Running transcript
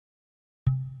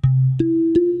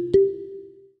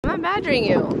I'm badgering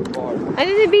you. I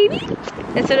did it, baby.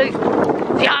 Instead of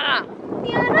Ziana.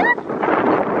 Ziana?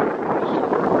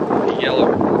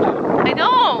 Yellow. I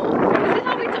know. This is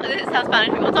how we talk. This is how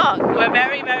Spanish people talk. We're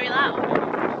very, very loud.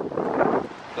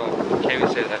 No, can't even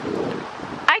say that.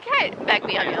 I can't back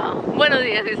me up, y'all. Buenos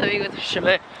días, mis amigos.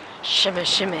 Shimmy, shimmy,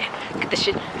 shimmy. Get the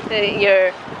shit.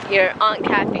 Your Aunt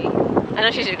Kathy. I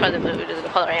know she's recording the movie. Doesn't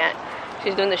call her aunt.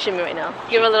 She's doing the shimmy right now.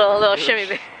 Give her a little shimmy,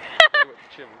 baby.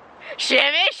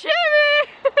 Shimmy, shimmy.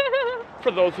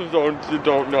 For those who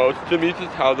don't know, shimmy is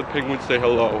how the penguins say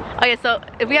hello. Okay, so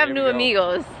if we have new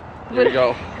amigos. There you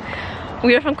go.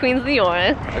 We are from Queens, New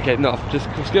York. Okay, no, just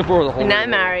skip over the whole. We're not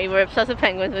married. We're obsessed with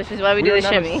penguins, which is why we do the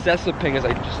shimmy. We're not obsessed with penguins.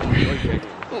 I just enjoy penguins.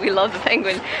 We love the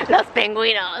penguins. Los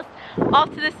penguinos. Off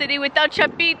to the city without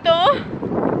Chapito.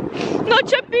 No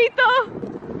Chapito.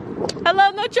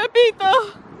 Hello, no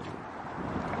Chapito.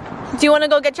 Do you want to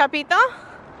go get Chapito?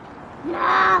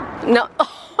 No. No.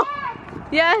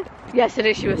 Yeah.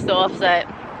 Yesterday she was so upset.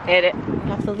 Hit it. We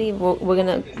have to leave. We're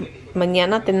gonna.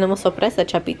 Mañana tenemos sorpresa.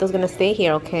 Chapito's gonna stay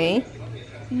here, okay?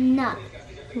 No.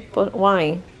 But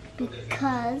why?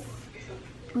 Because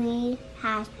we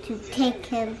have to take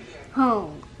him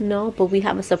home. No, but we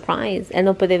have a surprise. Él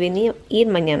no puede venir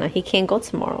mañana. He can't go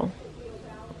tomorrow.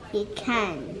 He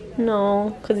can.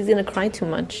 No, because he's gonna cry too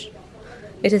much.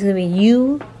 It's just gonna be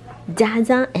you,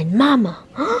 Dada, and Mama.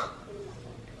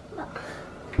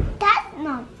 That's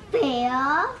not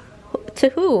fair. To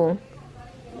who?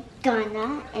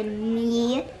 Donna and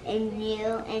me and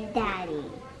you and Daddy.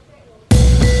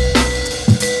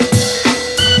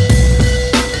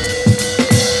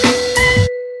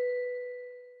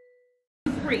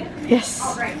 Yes.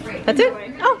 That's it?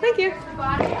 Oh, thank you.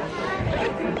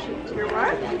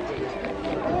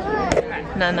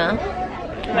 Nana.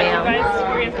 Ma'am.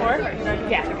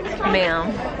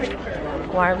 Ma'am.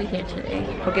 Why are we here today?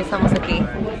 ¿Por qué estamos aquí?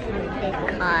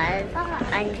 Because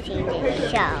I'm seeing a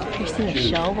show. You're seeing a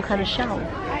show? What kind of show?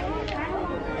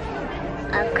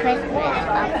 A Christmas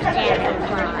of Santa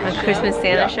Claus. A Christmas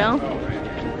Santa show?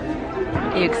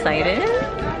 Are you excited?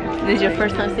 This is your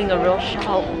first time seeing a real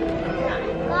show.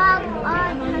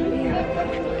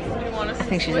 I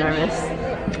think she's nervous.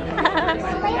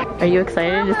 Are you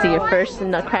excited to see your first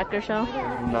Nutcracker show?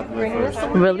 Not the first.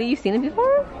 Really? You've seen it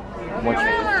before? Once,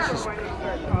 just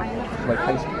like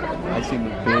high school. I've seen the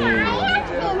big one.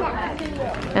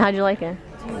 And how'd you like it?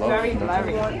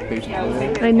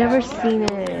 I've never seen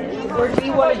it.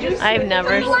 I've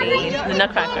never seen the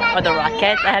Nutcracker or the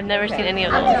Rockets. I have never seen any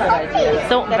of those.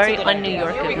 So very un-New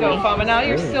York of me. Now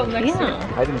you're still next to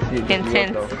Yeah. I didn't see it in New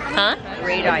York, though. Huh?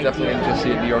 Great I idea. definitely didn't just see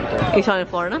it in New York, though. Are you talking in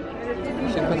Florida? I've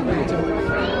seen Pennsylvania, too.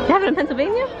 You have it in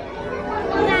Pennsylvania?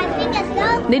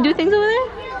 They do things over there?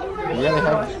 Yeah, they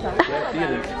have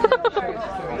theaters.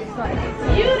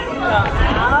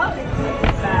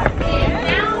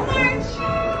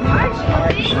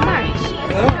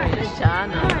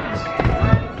 Ziana.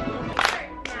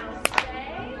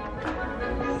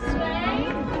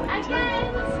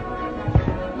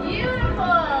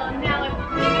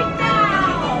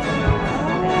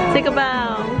 Take a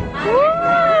bow. Woo!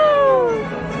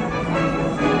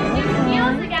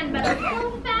 Heels again, but a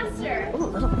little faster. Ooh, a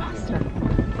little faster.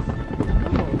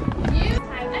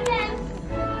 Time again.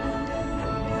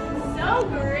 So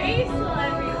graceful,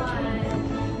 everyone.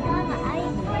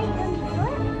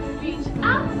 Reach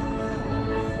up,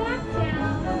 back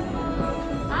down,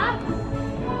 up,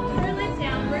 turn it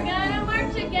down. We're gonna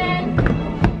march again.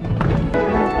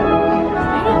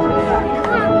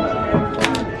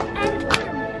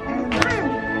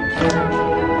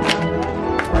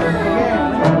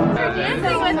 You're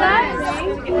dancing with us.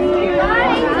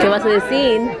 ¿Qué vas a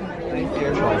decir?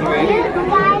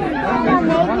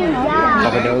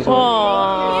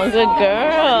 Oh, good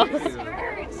girl.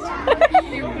 And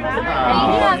you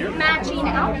have matching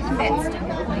outfits.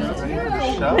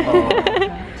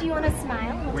 Do you want to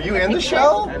smile? Were you in the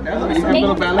show?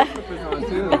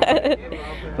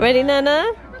 Ready,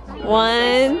 Nana?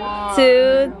 1,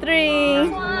 2, 3.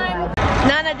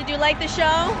 Nana, did you like the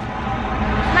show?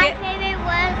 My favorite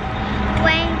was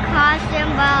wearing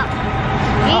costume, but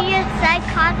you just said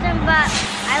costume, but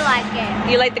I like it.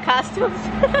 You like the costumes?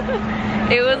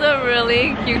 It was a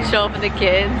really cute show for the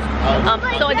kids.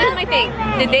 So this is my thing.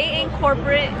 Did they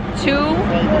incorporate 2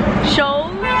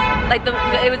 shows? Like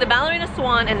it was the Ballerina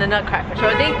Swan and the Nutcracker. So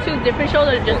are they 2 different shows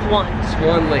or just one?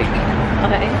 Swan Lake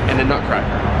Okay. and the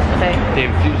Nutcracker. Okay. They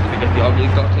infused it. They got the ugly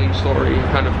duckling story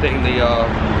kind of thing. The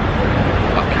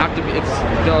have to be, it's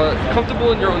the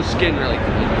comfortable in your own skin, really.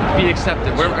 Be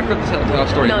accepted. Where I couldn't tell the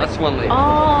story. That's one lady.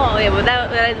 Oh, yeah, but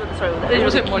that is what the story was. It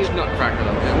wasn't much nutcracker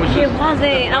though. It was just. It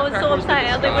wasn't. I was so upset.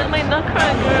 I was like, where's my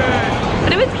nutcracker?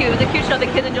 But it was cute. It was a cute show. The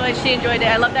kids enjoyed it. She enjoyed it.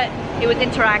 I love that it was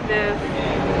interactive.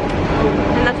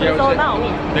 And that's what it's all about.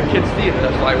 The kids' theater.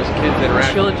 That's why it was kids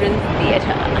interactive. Children's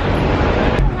theater.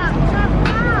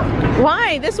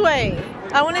 Why? This way.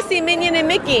 I want to see Minion and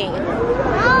Mickey.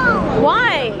 No.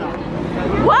 Why?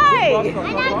 Why?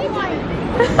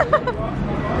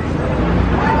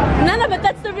 Nana, but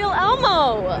that's the real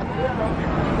Elmo.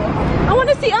 I want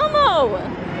to see Elmo.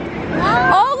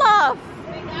 Olaf.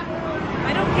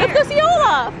 I don't care. Let's go see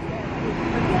Olaf.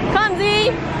 Come,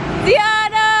 Z.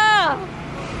 Ziana.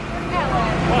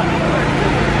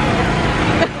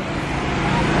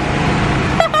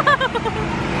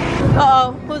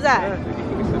 Uh-oh, who's that?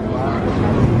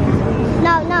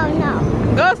 No.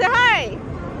 Go say hi.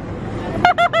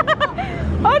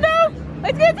 Oh no,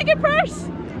 let's get a ticket purse.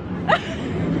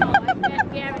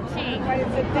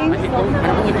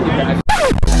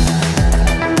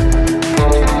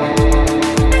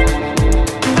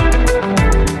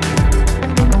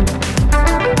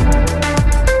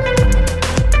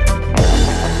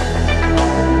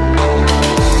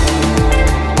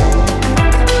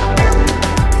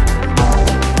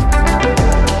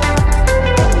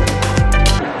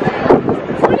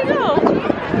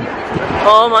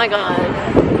 Oh my god.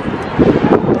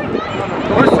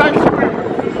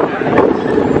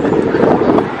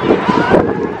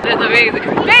 That's amazing.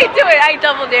 Babe, do it. I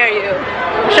double dare you.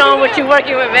 Show them what you're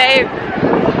working with, babe.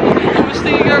 Dumbest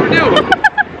thing you can ever do.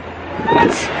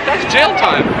 That's jail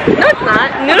time. No, it's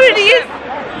not. Nudity is.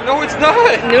 No, it's not.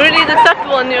 Nudity is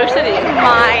acceptable in New York City.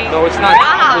 My. No, it's not.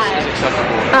 Topless is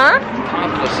acceptable. Huh?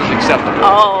 Topless is acceptable.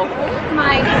 Oh.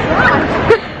 My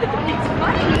God. It's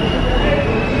funny.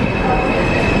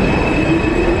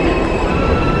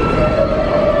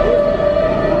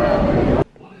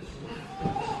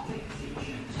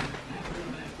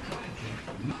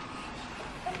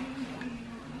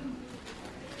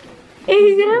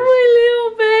 Is that my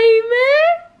little baby?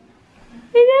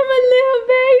 Is that my little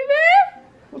baby?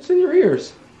 What's in your ears?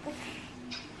 Is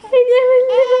that my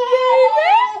little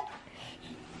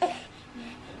baby?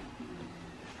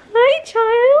 Hi,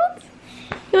 child.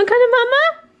 You want to come to mama?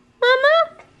 Mama?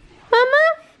 Mama?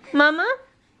 Mama?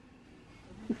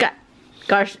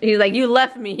 Gosh, he's like, you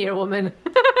left me here, woman.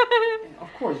 Of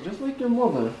course, just like your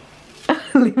mother.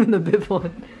 Leaving the bib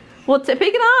one. Well, pick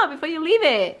it up before you leave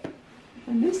it.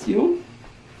 I miss you.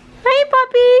 Hi,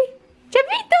 puppy.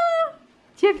 Chavito.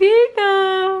 Chavito.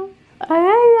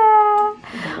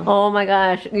 Oh my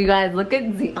gosh. You guys, look at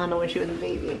Ziana when she was a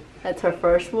baby. That's her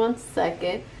first one,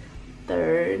 second,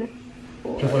 third,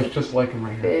 fourth, Just like him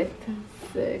right here. fifth,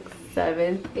 sixth,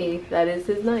 seventh, eighth. That is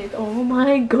his ninth. Oh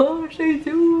my gosh, I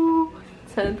do.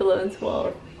 10th, 11th,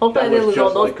 12th. Hopefully I didn't lose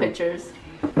all those pictures.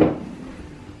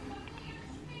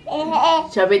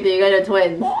 Chavito, you guys are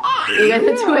twins. You guys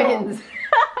are twins.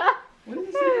 What is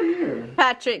this over here?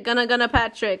 Patrick, gonna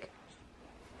Patrick.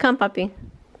 Come, puppy.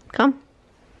 Come.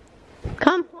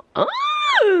 Come. Oh.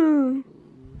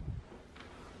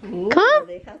 Come. Come,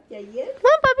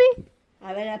 puppy.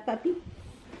 A ver a papi.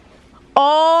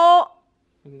 Oh.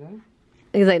 Look at that.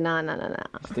 He's like, nah.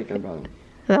 Just thinking about him.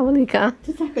 La abuelita.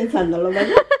 Tú estás pensándolo,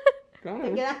 ¿verdad? Got ¿Te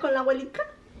him. quedas con la abuelita?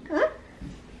 ¿Ah?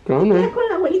 Got ¿Te quedas him. con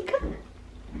la abuelita?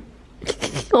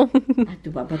 A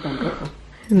tu papá tampoco.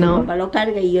 No. Tu papá lo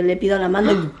carga y yo le pido la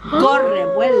mano y corre,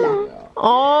 vuela.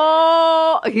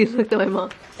 Oh, he looked at my mom.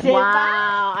 Say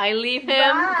Wow, I leave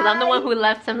him because I'm the one who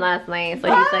left him last night. So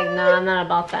he's like, no, I'm not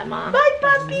about that, mom. Bye,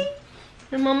 papi.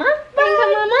 Mama? Mama?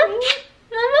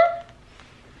 Mama?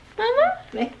 Mama?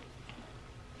 Ve.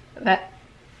 That.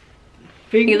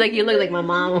 He's like, you look like my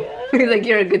mom. He's like,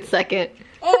 you're a good second.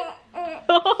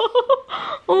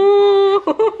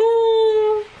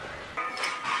 Oh.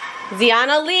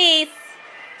 Ziana, Eliz,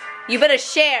 you better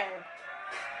share.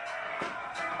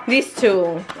 These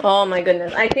two. Oh my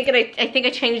goodness. I think I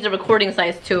changed the recording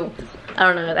size too. I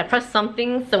don't know. I pressed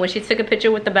something, so when she took a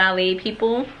picture with the ballet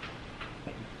people,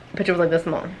 the picture was like this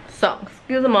small. So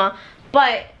excuse them all.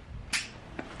 But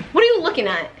what are you looking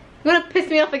at? You wanna piss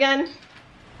me off again?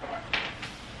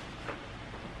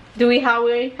 Do we how?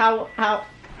 I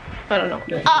don't know.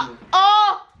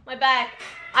 Oh, my back.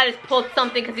 I just pulled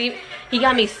something because he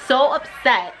got me so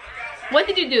upset. What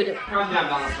did you do to Calm down,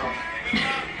 Donald Trump.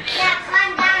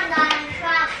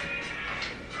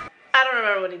 I don't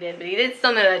remember what he did, but he did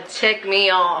something to tick me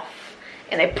off.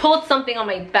 And I pulled something on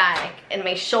my back and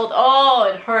my shoulder. Oh,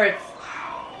 it hurts.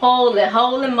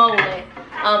 Holy moly.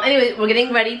 Anyway, we're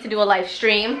getting ready to do a live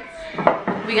stream.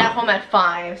 we got home at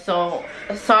 5, so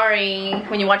sorry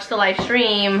when you watch the live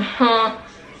stream.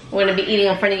 We're gonna be eating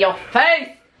in front of your face.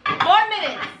 4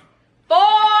 minutes. 4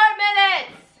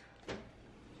 minutes.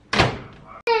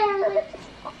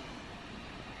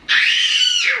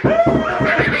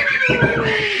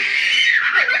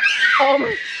 Oh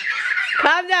my.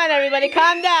 Calm down, everybody.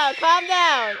 Calm down. Calm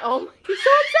down. Oh, he's so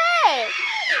upset.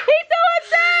 He's so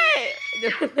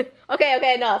upset.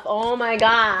 Okay, enough. Oh my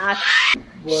gosh.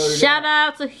 Shout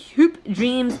out to Hoop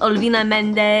Dreams, Olvina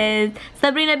Mendez,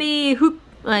 Sabrina B,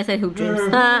 I said Hoop Dreams.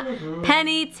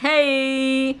 Penny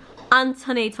Tay,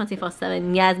 Anthony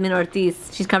 24/7, Yasmin Ortiz.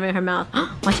 She's covering her mouth.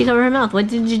 Why'd she cover her mouth? What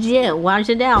did you do? What'd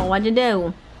you do? What'd you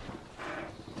do?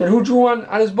 Then who drew on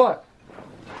his butt?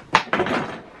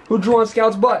 Who drew on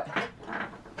Scout's butt?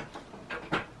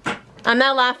 I'm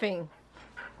not laughing.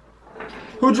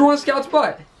 Who drew on Scout's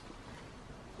butt?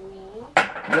 Me.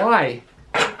 Why?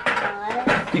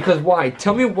 Because why?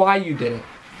 Tell me why you did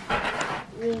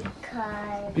it.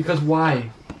 Because why?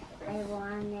 I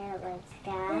want it with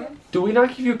that. Do we not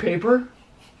give you paper?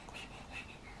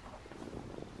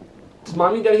 Does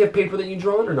mommy and daddy have paper that you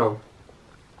draw on or no?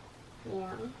 Yeah.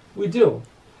 We do.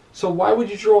 So why would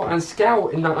you draw on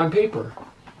Scout and not on paper?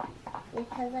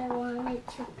 Because I wanted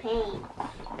to paint.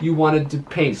 You wanted to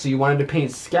paint, so you wanted to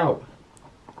paint Scout.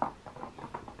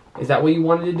 Is that what you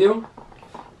wanted to do?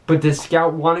 But does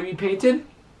Scout want to be painted?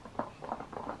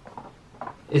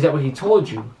 Is that what he told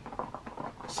you?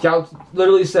 Scout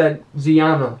literally said,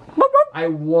 Ziana, I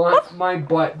want my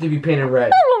butt to be painted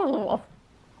red.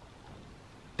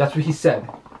 That's what he said.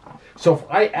 So if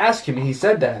I ask him and he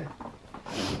said that,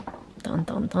 Dun,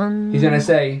 dun, dun. he's gonna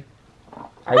say,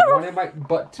 I wanted my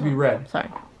butt to be red. Sorry.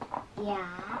 Yeah.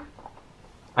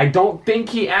 I don't think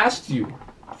he asked you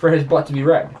for his butt to be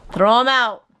red. Throw him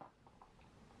out.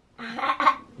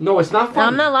 No, it's not funny.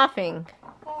 I'm not laughing.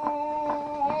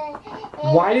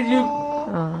 Why did you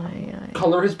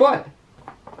color his butt?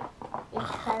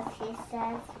 Because he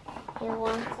says he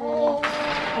wants to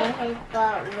paint his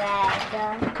butt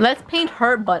red. Let's paint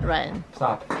her butt red.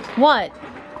 Stop. What?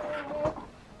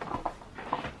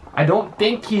 I don't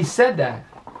think he said that.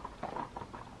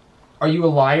 Are you a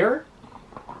liar?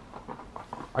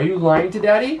 Are you lying to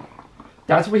Daddy?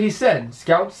 That's what he said.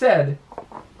 Scout said,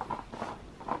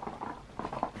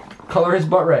 color his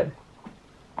butt red.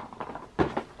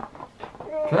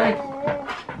 Okay.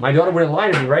 My daughter wouldn't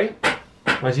lie to me, right?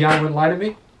 My Ziana wouldn't lie to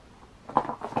me?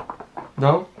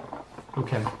 No?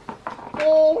 Okay.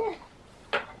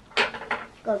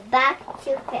 Go back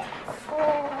to fix.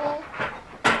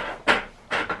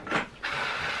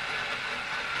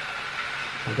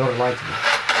 My daughter lied to me.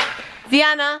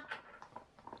 Ziana,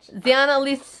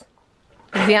 Eliz.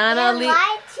 Ziana, I Eliz.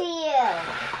 lied to you.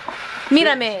 She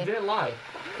Mírame. didn't lie.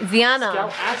 Ziana.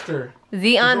 Scout asked her to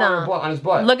draw on her Ziana. butt, on his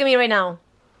butt. Look at me right now.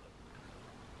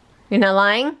 You're not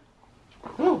lying?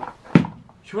 No.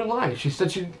 She wouldn't lie. She said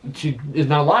she is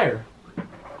not a liar.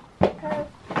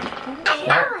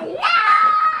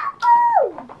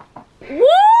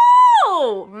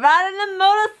 Woo! Riding a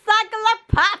motorcycle like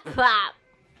pop.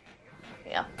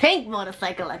 Yeah, pink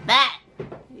motorcycle like that.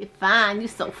 You're fine. You're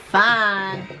so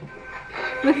fine.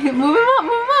 Look at move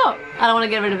him up. I don't want to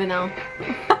get rid of it now.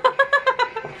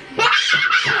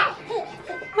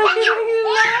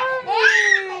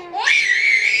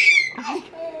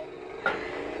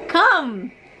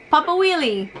 Come, Papa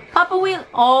Wheelie.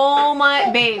 Oh my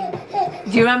babe.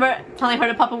 Do you remember telling her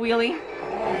to Papa Wheelie?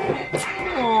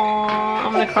 Aww,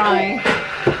 I'm gonna cry.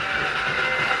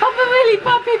 Papa Wheelie,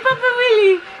 Papa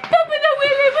Wheelie. Papa the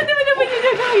Wheelie,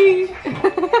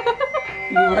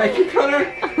 You like it, Connor?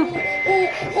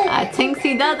 I think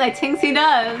he does.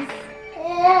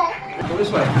 Go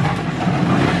this way.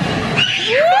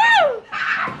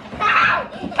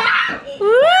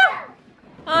 Woo!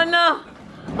 Oh no!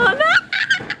 Oh no!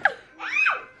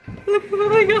 Oh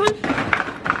my gosh!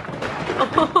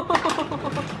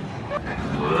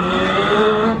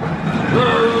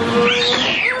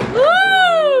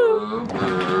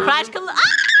 Woo! Crash collision! Ah!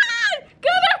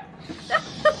 Get it!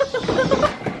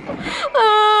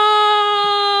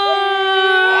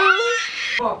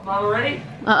 Mama ready?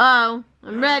 Uh-oh.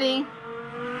 I'm ready.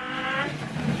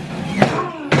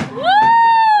 Woo!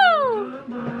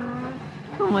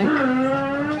 Oh my god.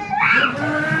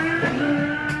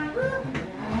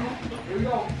 Here we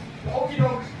go. Okey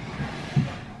dokes.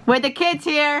 Wait, the kid's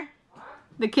here.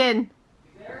 The kid.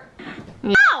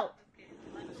 Yeah. Ow!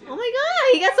 Oh my god,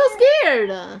 he got so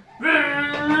scared.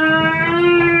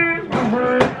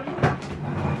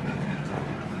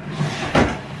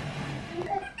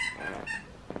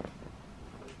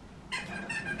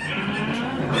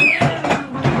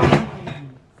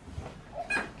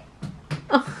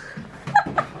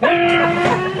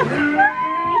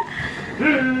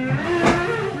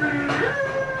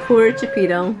 Poor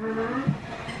Chipito.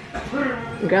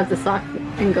 Grabs the sock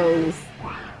and goes.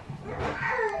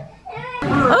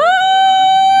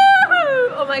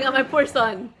 Oh my god, my poor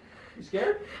son. You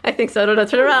scared? I think so. No,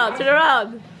 turn around, turn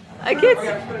around. I can't. I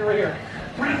gotta put it right here.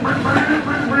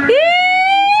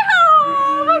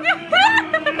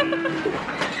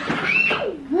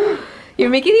 You're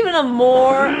making even a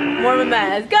more of a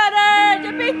mess. Got her,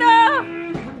 Chipito.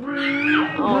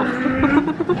 Oh.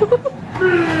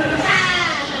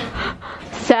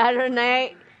 Saturday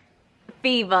Night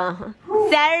Fever.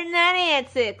 Saturday night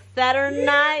at 6. Saturday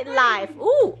Night Live.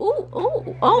 Ooh, ooh,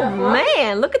 ooh. Oh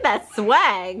man, look at that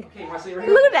swag. Okay, wanna see right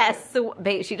here? Look at that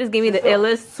babe, she just gave me the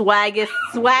illest,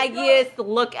 swaggiest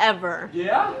look ever.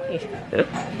 Yeah?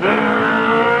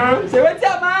 Say what's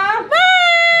up, Mom?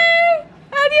 Bye!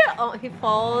 How do you? Oh, he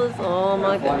falls. Oh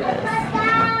my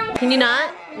goodness. Can you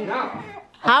not? No.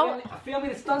 How? Filming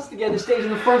the stunts together,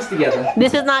 staging the fronts together.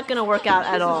 This is not gonna work out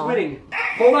at This all. is winning.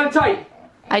 Hold on tight.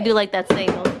 I do like that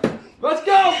single. Let's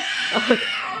go!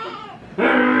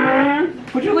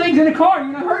 Put your legs in the car,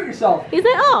 you're gonna hurt yourself. He's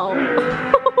like, oh.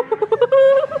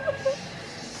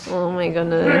 Oh my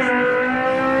goodness.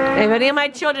 If any of my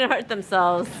children hurt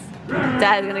themselves,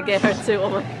 Dad's gonna get hurt too. Oh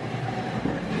my.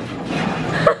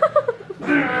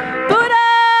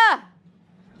 Buddha!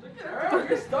 Look at her,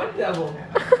 you're a stunt devil.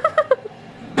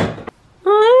 Hi,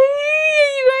 are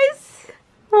you guys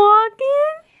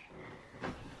walking?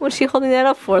 What's she holding that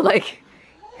up for? Like,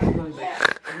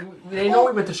 They know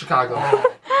we went to Chicago.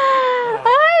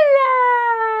 hola!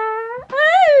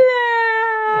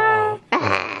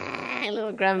 Hola!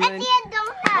 Little grandma.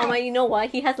 Oh my, you know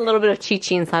what? He has a little bit of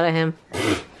Chi-Chi inside of him.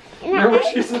 Remember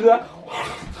she said that?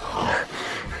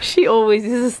 She always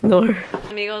uses a snore.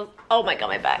 Amigos, oh my god,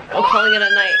 my back. I'm calling it a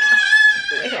night.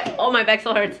 Oh, my back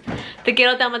still hurts. Te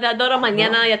quiero, te amo, te adoro.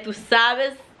 Mañana, ya tú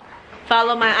sabes.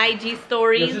 Follow my IG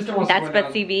stories. That's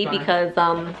Betsy V because,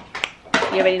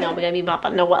 you already know, we're gonna be Papa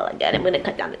Noel again. I'm gonna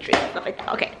cut down the tree and stuff like that.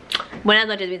 Okay. Buenas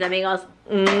noches, mis amigos.